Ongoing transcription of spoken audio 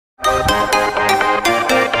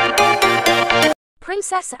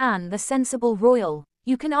Princess Anne, the sensible royal.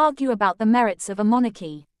 You can argue about the merits of a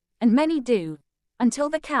monarchy, and many do, until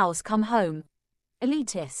the cows come home.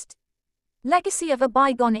 Elitist. Legacy of a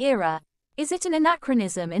bygone era. Is it an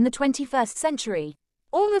anachronism in the 21st century?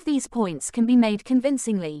 All of these points can be made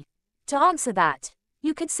convincingly. To answer that,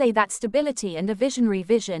 you could say that stability and a visionary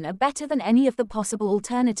vision are better than any of the possible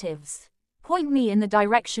alternatives. Point me in the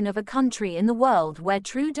direction of a country in the world where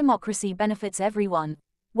true democracy benefits everyone.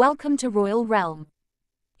 Welcome to Royal Realm.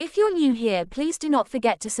 If you're new here, please do not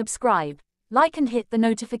forget to subscribe, like and hit the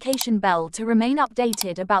notification bell to remain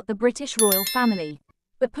updated about the British royal family.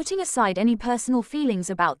 But putting aside any personal feelings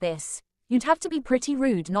about this, you'd have to be pretty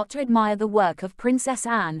rude not to admire the work of Princess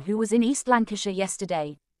Anne, who was in East Lancashire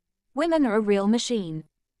yesterday. Women are a real machine.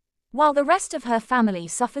 While the rest of her family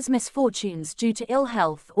suffers misfortunes due to ill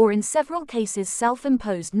health or in several cases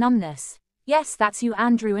self-imposed numbness, yes, that's you,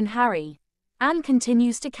 Andrew and Harry, Anne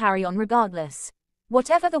continues to carry on regardless.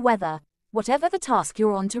 Whatever the weather, whatever the task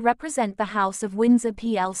you're on to represent the House of Windsor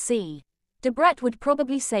plc. Debrett would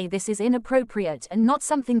probably say this is inappropriate and not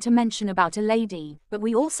something to mention about a lady, but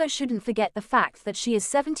we also shouldn't forget the fact that she is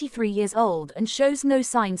 73 years old and shows no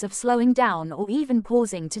signs of slowing down or even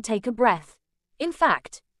pausing to take a breath. In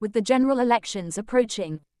fact, with the general elections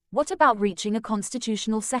approaching, what about reaching a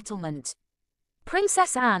constitutional settlement?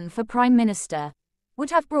 Princess Anne for Prime Minister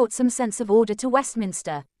would have brought some sense of order to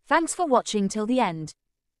Westminster. Thanks for watching till the end.